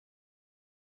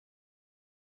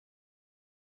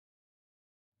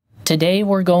Today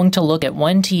we're going to look at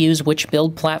when to use which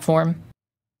build platform.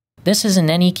 This is an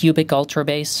Anycubic Ultra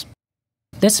base.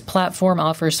 This platform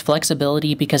offers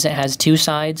flexibility because it has two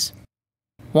sides.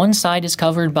 One side is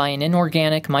covered by an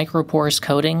inorganic microporous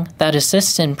coating that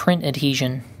assists in print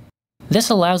adhesion. This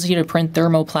allows you to print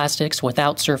thermoplastics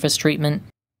without surface treatment.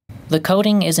 The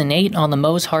coating is an 8 on the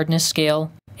Mohs hardness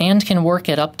scale and can work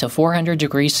at up to 400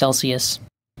 degrees Celsius.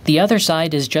 The other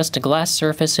side is just a glass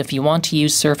surface if you want to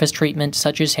use surface treatment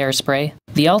such as hairspray.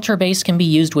 The Ultra base can be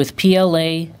used with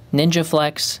PLA,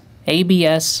 NinjaFlex,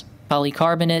 ABS,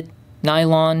 polycarbonate,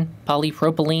 nylon,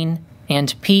 polypropylene,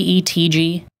 and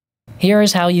PETG. Here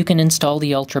is how you can install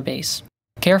the Ultra base.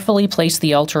 Carefully place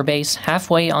the Ultra base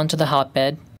halfway onto the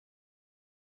hotbed.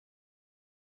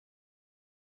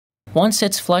 Once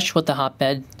it's flush with the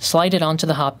hotbed, slide it onto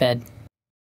the hotbed.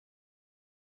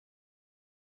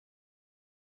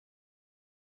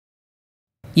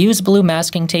 Use blue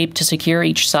masking tape to secure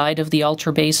each side of the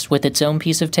Ultra base with its own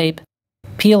piece of tape.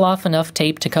 Peel off enough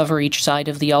tape to cover each side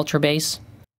of the Ultra base.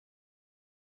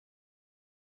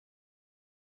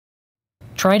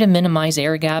 Try to minimize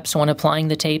air gaps when applying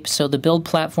the tape so the build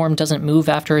platform doesn't move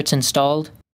after it's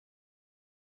installed.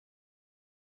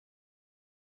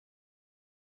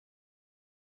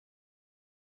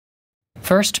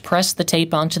 First, press the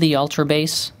tape onto the Ultra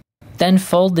base, then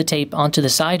fold the tape onto the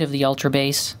side of the Ultra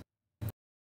base.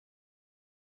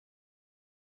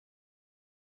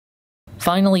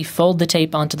 Finally, fold the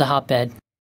tape onto the hotbed.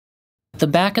 The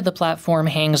back of the platform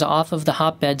hangs off of the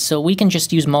hotbed, so we can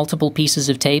just use multiple pieces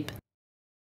of tape.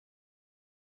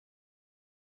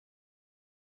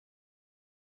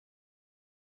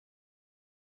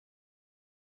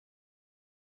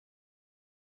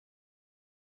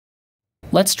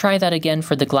 Let's try that again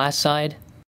for the glass side.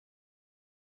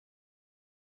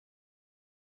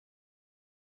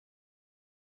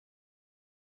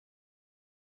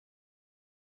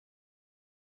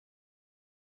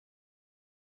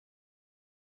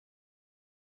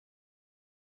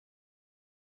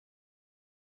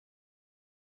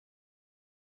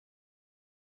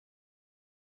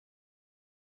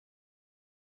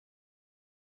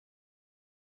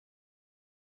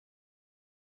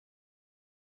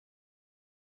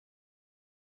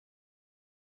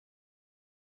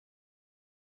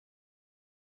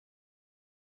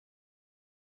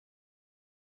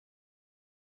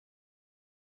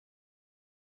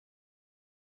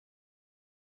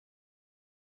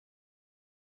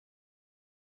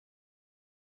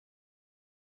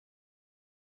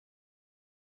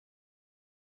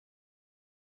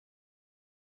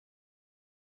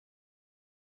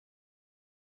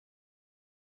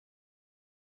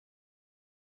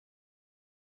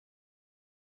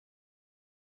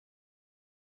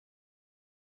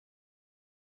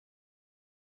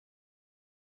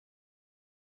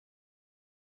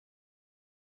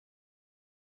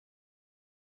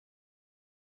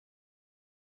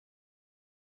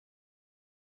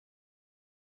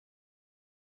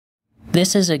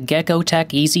 This is a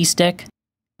GeckoTech Easy Stick.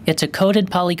 It's a coated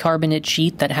polycarbonate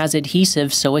sheet that has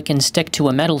adhesive so it can stick to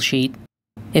a metal sheet.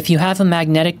 If you have a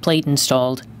magnetic plate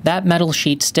installed, that metal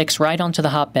sheet sticks right onto the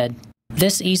hotbed.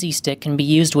 This Easy Stick can be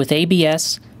used with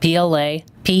ABS, PLA,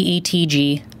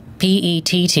 PETG,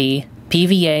 PETT,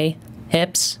 PVA,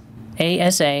 HIPS,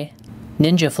 ASA,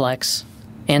 NinjaFlex,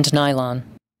 and nylon.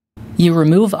 You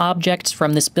remove objects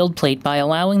from this build plate by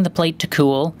allowing the plate to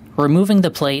cool, removing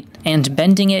the plate, and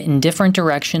bending it in different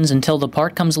directions until the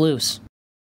part comes loose.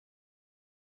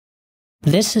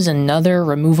 This is another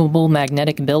removable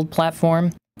magnetic build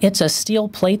platform. It's a steel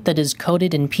plate that is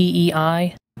coated in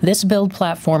PEI. This build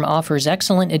platform offers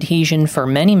excellent adhesion for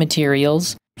many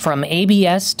materials, from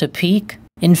ABS to PEEK.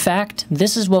 In fact,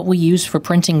 this is what we use for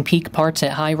printing PEEK parts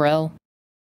at Hyrel.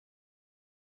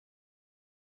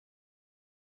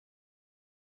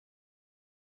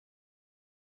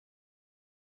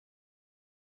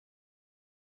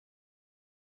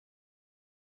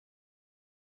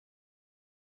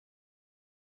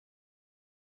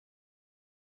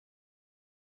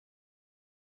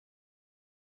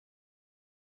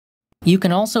 You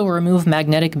can also remove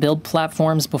magnetic build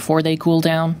platforms before they cool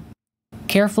down.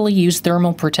 Carefully use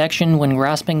thermal protection when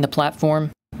grasping the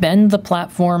platform. Bend the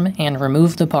platform and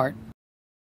remove the part.